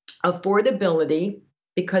 affordability,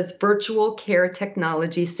 because virtual care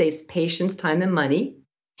technology saves patients time and money,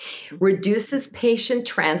 reduces patient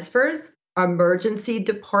transfers, emergency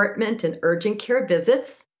department and urgent care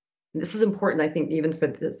visits. This is important, I think,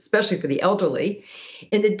 especially for the elderly.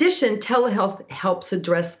 In addition, telehealth helps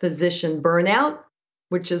address physician burnout,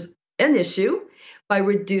 which is an issue, by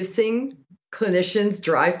reducing clinicians'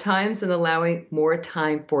 drive times and allowing more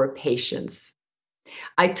time for patients.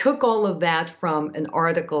 I took all of that from an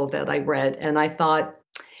article that I read, and I thought,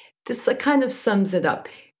 this kind of sums it up.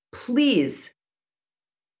 Please,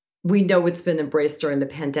 we know it's been embraced during the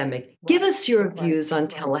pandemic. Give us your views on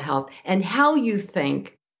telehealth and how you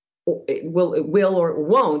think it will or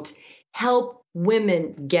won't help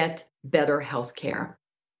women get better health care.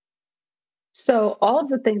 So all of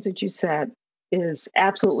the things that you said is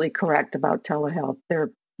absolutely correct about telehealth.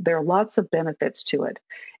 There are lots of benefits to it.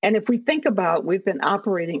 And if we think about, we've been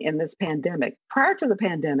operating in this pandemic. Prior to the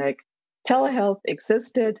pandemic, telehealth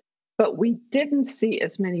existed, but we didn't see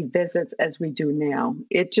as many visits as we do now.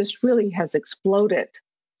 It just really has exploded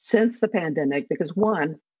since the pandemic because,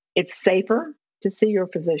 one, it's safer to see your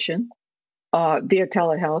physician via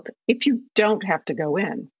telehealth if you don't have to go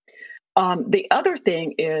in. The other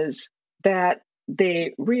thing is that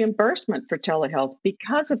the reimbursement for telehealth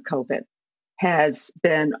because of COVID has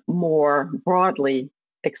been more broadly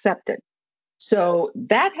accepted. So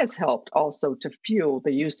that has helped also to fuel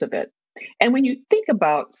the use of it. And when you think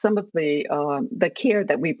about some of the care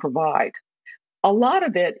that we provide, a lot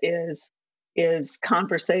of it is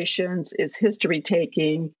conversations, is history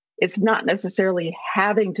taking. It's not necessarily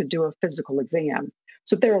having to do a physical exam.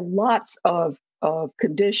 So there are lots of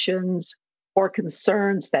conditions or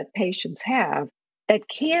concerns that patients have that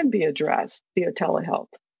can be addressed via telehealth,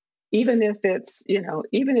 even if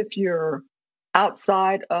even if you're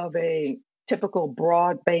outside of a typical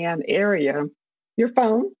broadband area, your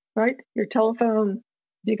phone, right? Your telephone,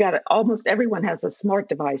 almost everyone has a smart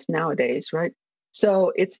device nowadays, right?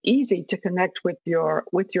 So it's easy to connect with your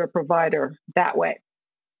provider that way.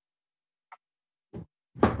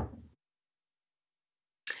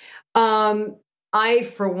 I,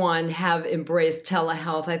 for one, have embraced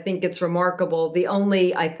telehealth. I think it's remarkable. The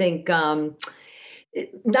only, I think,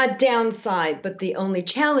 not downside, but the only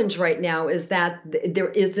challenge right now is that there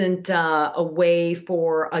isn't a way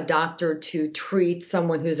for a doctor to treat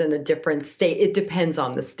someone who's in a different state. It depends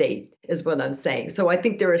on the state, is what I'm saying. So I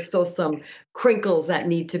think there are still some crinkles that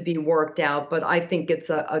need to be worked out, but I think it's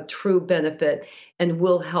a true benefit and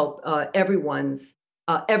will help everyone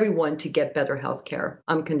to get better health care.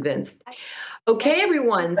 I'm convinced. Okay,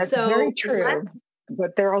 everyone. That's very true,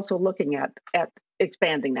 but they're also looking at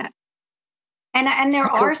expanding that. And there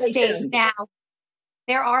are states now.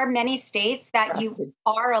 There are many states that you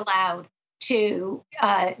are allowed to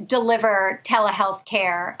deliver telehealth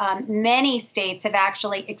care. Many states have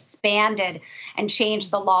actually expanded and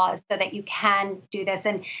changed the laws so that you can do this.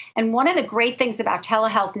 And one of the great things about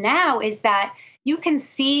telehealth now is that you can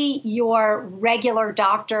see your regular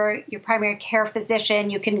doctor, your primary care physician.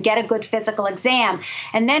 You can get a good physical exam.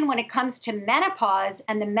 And then when it comes to menopause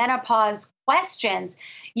and the menopause questions,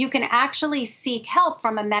 you can actually seek help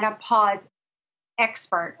from a menopause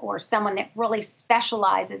expert or someone that really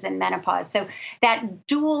specializes in menopause. So that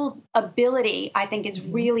dual ability, I think, is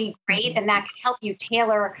really great. And that can help you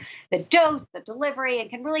tailor the dose, the delivery. It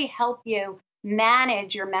can really help you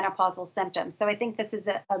manage your menopausal symptoms. So I think this is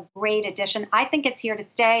a great addition. I think it's here to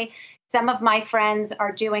stay. Some of my friends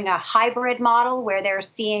are doing a hybrid model where they're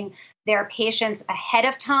seeing their patients ahead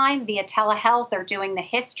of time via telehealth. They're doing the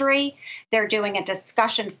history. They're doing a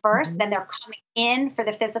discussion first. Then they're coming in for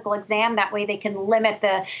the physical exam. That way they can limit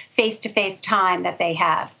the face-to-face time that they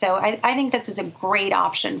have. So I think this is a great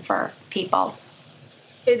option for people.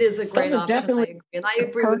 It is a great Those are option. definitely I agree. And I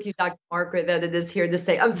agree with you, Dr. Margaret, that it is here to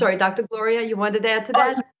stay. I'm sorry, Dr. Gloria, you wanted to add to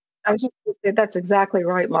that? I was just gonna say that's exactly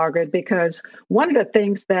right, Margaret, because one of the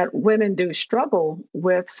things that women do struggle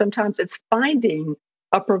with sometimes it's finding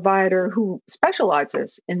a provider who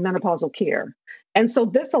specializes in menopausal care. And so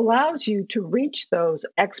this allows you to reach those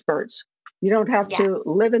experts. You don't have to Yes.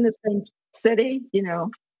 live in the same city,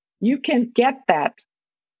 you can get that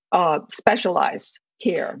specialized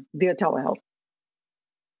care via telehealth.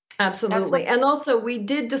 Absolutely. And also, we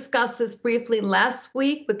did discuss this briefly last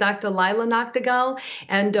week with Dr. Lila Nachtigall.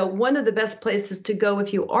 And one of the best places to go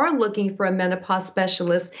if you are looking for a menopause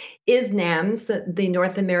specialist is NAMS, the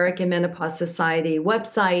North American Menopause Society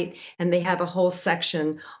website. And they have a whole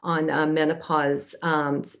section on menopause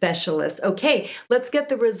specialists. Okay, let's get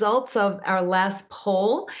the results of our last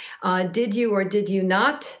poll. Did you or did you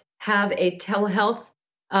not have a telehealth?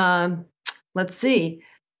 Let's see.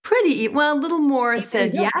 A little more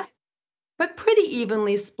said yes, but pretty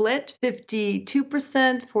evenly split,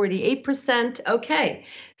 52%, 48%. Okay.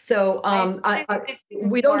 So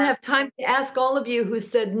we don't have time to ask all of you who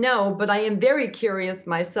said no, but I am very curious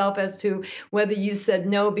myself as to whether you said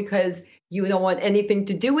no because you don't want anything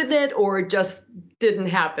to do with it or it just didn't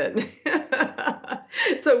happen.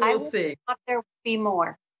 So we'll see. I thought there would be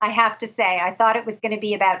more. I have to say, I thought it was going to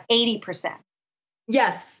be about 80%.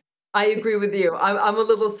 Yes. I agree with you. I'm a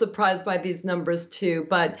little surprised by these numbers too,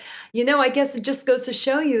 but I guess it just goes to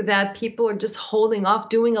show you that people are just holding off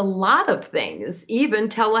doing a lot of things, even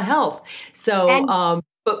telehealth. So,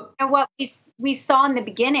 but what we saw in the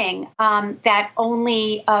beginning, that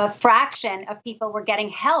only a fraction of people were getting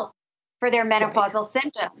help for their menopausal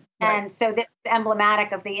symptoms. Right. And so this is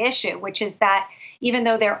emblematic of the issue, which is that even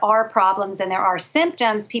though there are problems and there are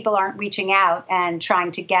symptoms, people aren't reaching out and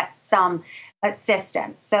trying to get some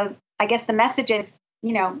assistance. So I guess the message is,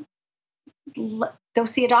 go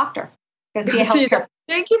see a doctor, go see a healthcare.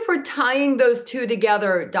 Thank you for tying those two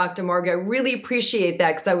together, Dr. Margaret. I really appreciate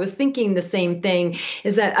that because I was thinking the same thing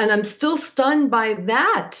and I'm still stunned by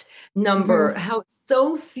that number, how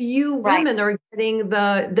so few women are getting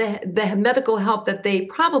the medical help that they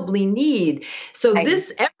probably need. So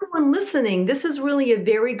everyone listening, this is really a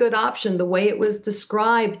very good option, the way it was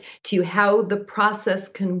described to you, how the process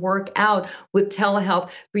can work out with telehealth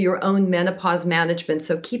for your own menopause management.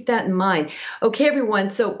 So keep that in mind. Okay, everyone.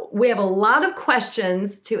 So we have a lot of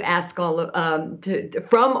questions to ask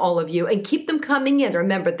from all of you, and keep them coming in.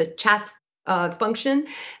 Remember the chat function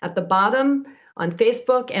at the bottom on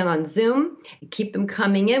Facebook and on Zoom. Keep them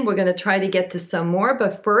coming in. We're going to try to get to some more.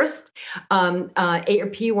 But first,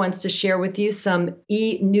 AARP wants to share with you some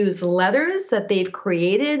e-newsletters that they've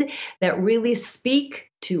created that really speak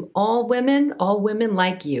to all women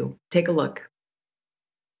like you. Take a look.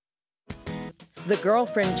 The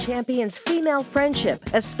Girlfriend champions female friendship,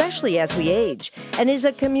 especially as we age, and is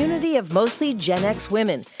a community of mostly Gen X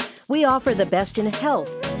women. We offer the best in health,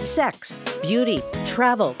 sex, beauty,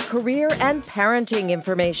 travel, career, and parenting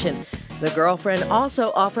information. The Girlfriend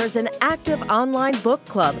also offers an active online book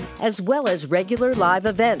club as well as regular live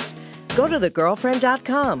events. Go to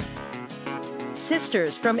thegirlfriend.com.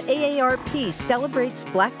 Sisters from AARP celebrates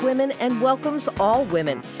Black women and welcomes all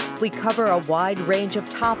women. We cover a wide range of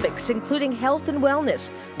topics, including health and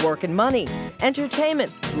wellness, work and money,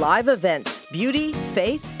 entertainment, live events, beauty,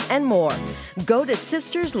 faith, and more. Go to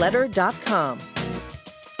sistersletter.com.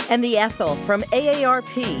 And The Ethel from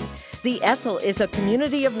AARP. The Ethel is a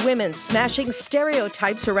community of women smashing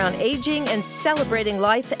stereotypes around aging and celebrating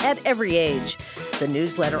life at every age. The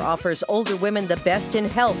newsletter offers older women the best in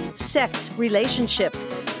health, sex, relationships,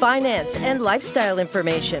 finance, and lifestyle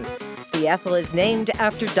information. The Ethel is named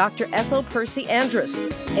after Dr. Ethel Percy Andrus,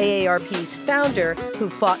 AARP's founder, who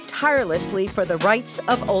fought tirelessly for the rights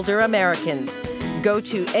of older Americans. Go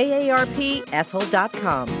to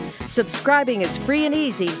aarpethel.com. Subscribing is free and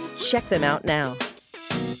easy. Check them out now.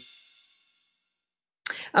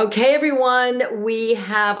 Okay, everyone, we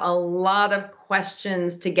have a lot of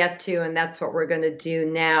questions to get to, and that's what we're going to do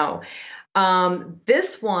now.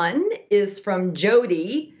 This one is from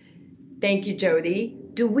Jody. Thank you, Jody.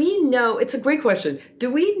 Do we know, it's a great question,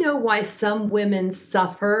 do we know why some women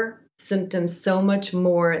suffer symptoms so much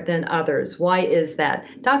more than others? Why is that?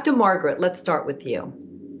 Dr. Margaret, let's start with you.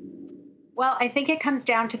 Well, I think it comes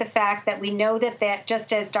down to the fact that we know that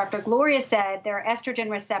just as Dr. Gloria said, there are estrogen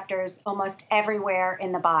receptors almost everywhere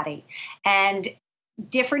in the body. And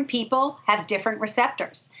different people have different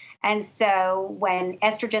receptors. And so when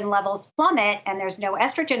estrogen levels plummet and there's no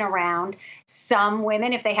estrogen around, some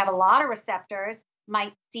women, if they have a lot of receptors,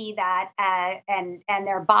 might see that and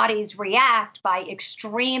their bodies react by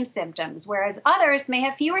extreme symptoms, whereas others may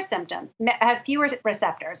have fewer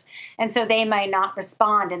receptors, and so they may not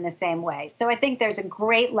respond in the same way. So I think there's a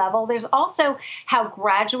great level. There's also how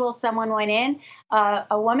gradual someone went in.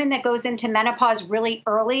 A woman that goes into menopause really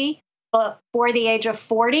early, before the age of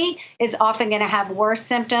 40, is often going to have worse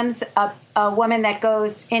symptoms. A woman that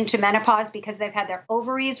goes into menopause because they've had their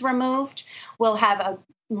ovaries removed will have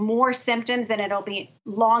more symptoms, and it'll be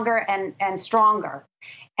longer and stronger.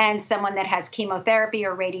 And someone that has chemotherapy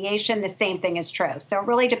or radiation, the same thing is true. So it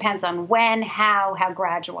really depends on when, how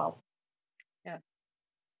gradual. Yeah.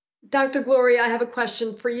 Dr. Gloria, I have a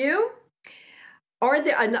question for you.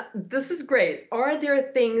 This is great. Are there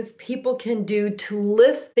things people can do to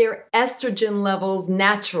lift their estrogen levels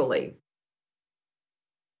naturally?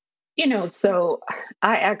 So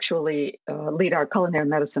I actually lead our culinary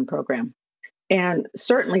medicine program. And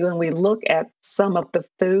certainly when we look at some of the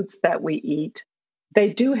foods that we eat, they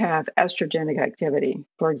do have estrogenic activity.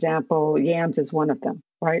 For example, yams is one of them,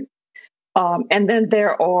 right? And then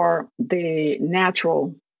there are the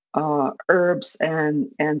natural herbs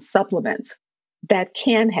and supplements that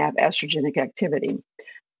can have estrogenic activity.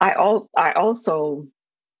 I also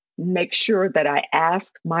make sure that I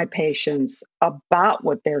ask my patients about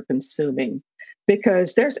what they're consuming,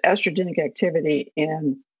 because there's estrogenic activity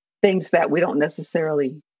in things that we don't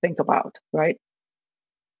necessarily think about, right?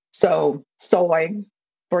 So soy,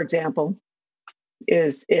 for example,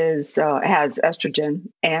 has estrogen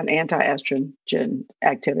and anti-estrogen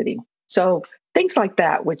activity. So things like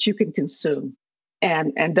that, which you can consume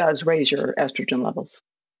and does raise your estrogen levels.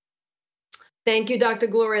 Thank you, Dr.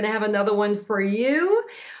 Gloria. And I have another one for you.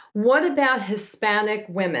 What about Hispanic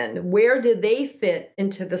women? Where do they fit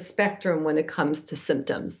into the spectrum when it comes to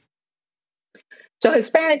symptoms? So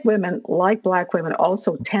Hispanic women, like Black women,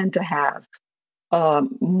 also tend to have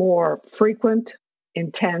more frequent,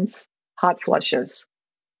 intense hot flushes.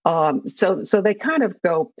 So they kind of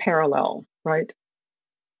go parallel, right?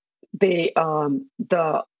 The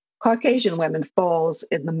Caucasian women falls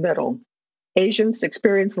in the middle. Asians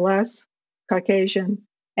experience less Caucasian,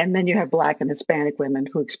 and then you have Black and Hispanic women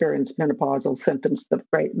who experience menopausal symptoms the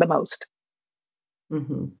most.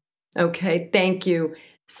 Mm-hmm. Okay, thank you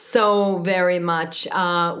so very much.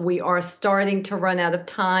 We are starting to run out of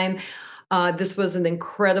time. This was an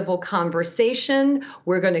incredible conversation.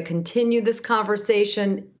 We're going to continue this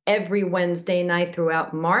conversation every Wednesday night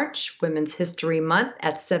throughout March, Women's History Month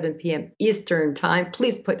at 7 p.m. Eastern Time.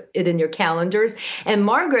 Please put it in your calendars. And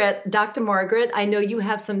Margaret, Dr. Margaret, I know you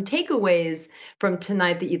have some takeaways from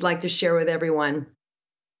tonight that you'd like to share with everyone.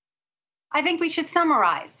 I think we should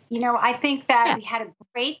summarize. I think that we had a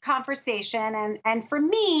great conversation. And for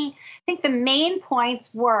me, I think the main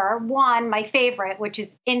points were, one, my favorite, which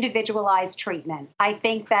is individualized treatment. I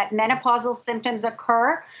think that menopausal symptoms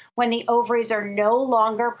occur when the ovaries are no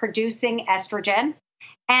longer producing estrogen.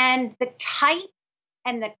 And the type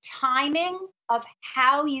and the timing of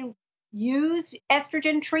how you use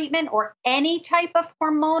estrogen treatment or any type of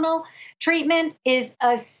hormonal treatment is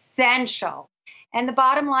essential. And the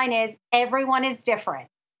bottom line is everyone is different.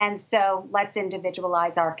 And so let's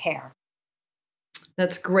individualize our care.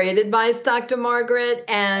 That's great advice, Dr. Margaret.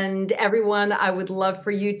 And everyone, I would love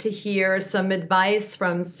for you to hear some advice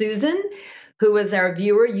from Susan, who was our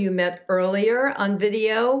viewer you met earlier on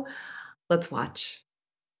video. Let's watch.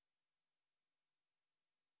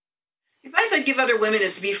 The advice I'd give other women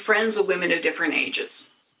is to be friends with women of different ages.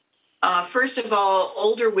 First of all,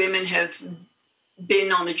 older women have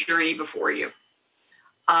been on the journey before you.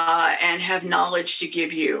 And have knowledge to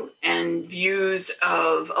give you and views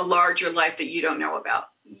of a larger life that you don't know about.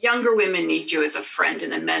 Younger women need you as a friend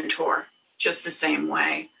and a mentor, just the same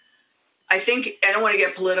way. I think, I don't want to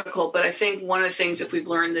get political, but I think one of the things that we've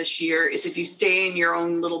learned this year is if you stay in your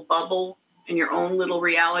own little bubble, in your own little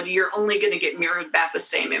reality, you're only going to get mirrored back the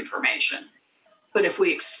same information. But if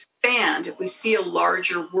we expand, if we see a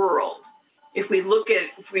larger world, if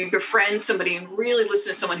we befriend somebody and really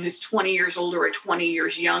listen to someone who's 20 years older or 20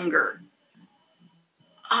 years younger,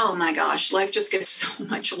 oh my gosh, life just gets so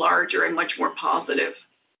much larger and much more positive.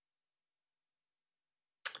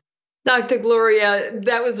 Dr. Gloria,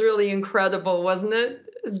 that was really incredible, wasn't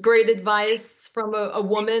it? It's great advice from a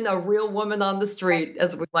woman, a real woman on the street,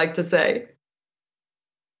 as we like to say.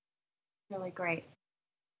 Really great.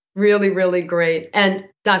 Really, really great. And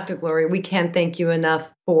Dr. Gloria, we can't thank you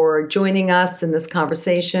enough for joining us in this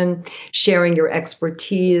conversation, sharing your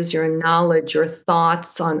expertise, your knowledge, your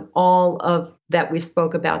thoughts on all of that we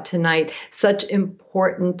spoke about tonight. Such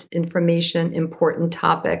important information, important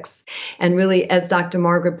topics. And really, as Dr.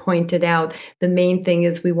 Margaret pointed out, the main thing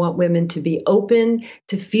is we want women to be open,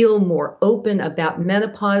 to feel more open about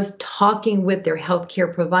menopause, talking with their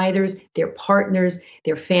healthcare providers, their partners,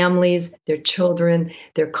 their families, their children,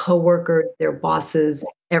 their coworkers, their bosses,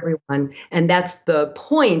 everyone. And that's the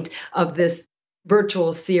point of this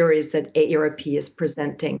virtual series that AARP is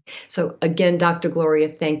presenting. So again, Dr. Gloria,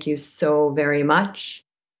 thank you so very much.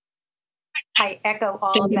 I echo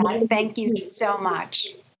all of that. Thank you so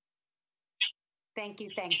much. Thank you.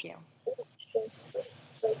 Thank you.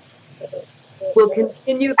 We'll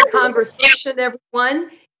continue the conversation, everyone,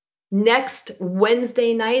 next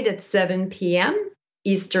Wednesday night at 7 p.m.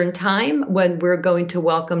 Eastern Time, when we're going to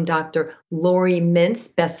welcome Dr. Lori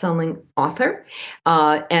Mintz, best-selling author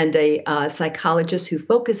and a psychologist who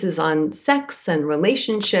focuses on sex and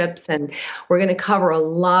relationships. And we're going to cover a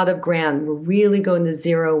lot of ground. We're really going to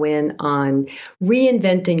zero in on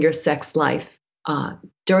reinventing your sex life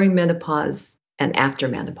during menopause and after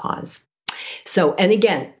menopause. So, and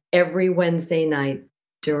again, every Wednesday night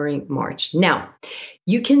during March. Now,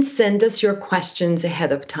 you can send us your questions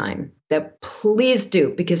ahead of time. That please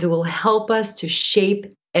do, because it will help us to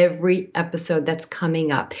shape every episode that's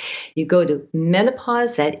coming up. You go to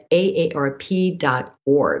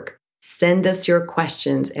menopause@aarp.org. Send us your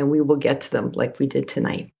questions and we will get to them like we did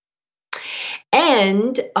tonight.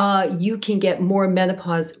 And you can get more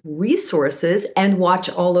menopause resources and watch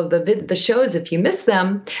all of the shows if you miss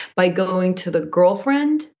them by going to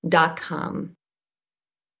thegirlfriend.com.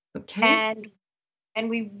 Okay. And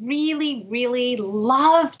we really, really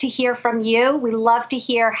love to hear from you. We love to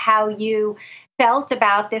hear how you felt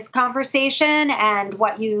about this conversation and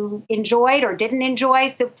what you enjoyed or didn't enjoy.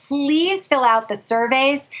 So please fill out the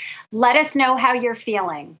surveys. Let us know how you're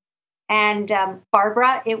feeling. And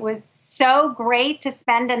Barbara, it was so great to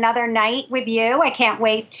spend another night with you. I can't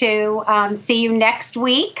wait to see you next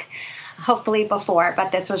week, hopefully before,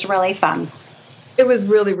 but this was really fun. It was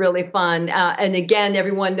really, really fun. And again,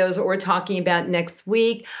 everyone knows what we're talking about next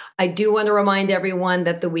week. I do want to remind everyone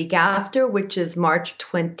that the week after, which is March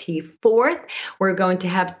 24th, we're going to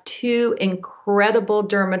have two incredible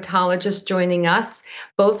dermatologists joining us,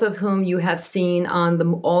 both of whom you have seen on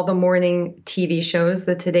all the morning TV shows,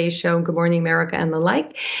 the Today Show, Good Morning America, and the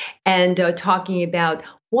like, and talking about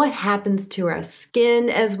what happens to our skin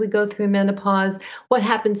as we go through menopause, what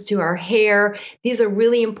happens to our hair. These are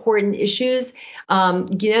really important issues.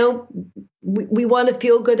 We want to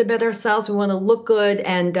feel good about ourselves. We want to look good.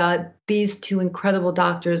 And these two incredible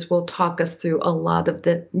doctors will talk us through a lot of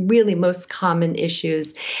the really most common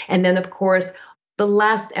issues. And then, of course, the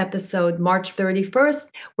last episode, March 31st,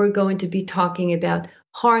 we're going to be talking about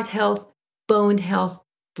heart health, bone health,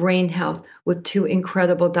 brain health with two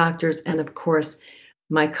incredible doctors. And of course,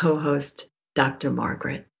 my co-host, Dr.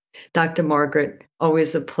 Margaret. Dr. Margaret,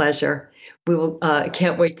 always a pleasure. We will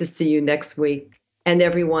can't wait to see you next week. And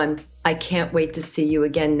everyone, I can't wait to see you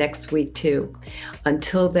again next week too.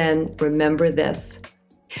 Until then, remember this.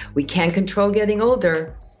 We can't control getting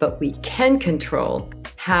older, but we can control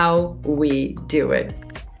how we do it.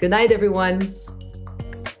 Good night, everyone.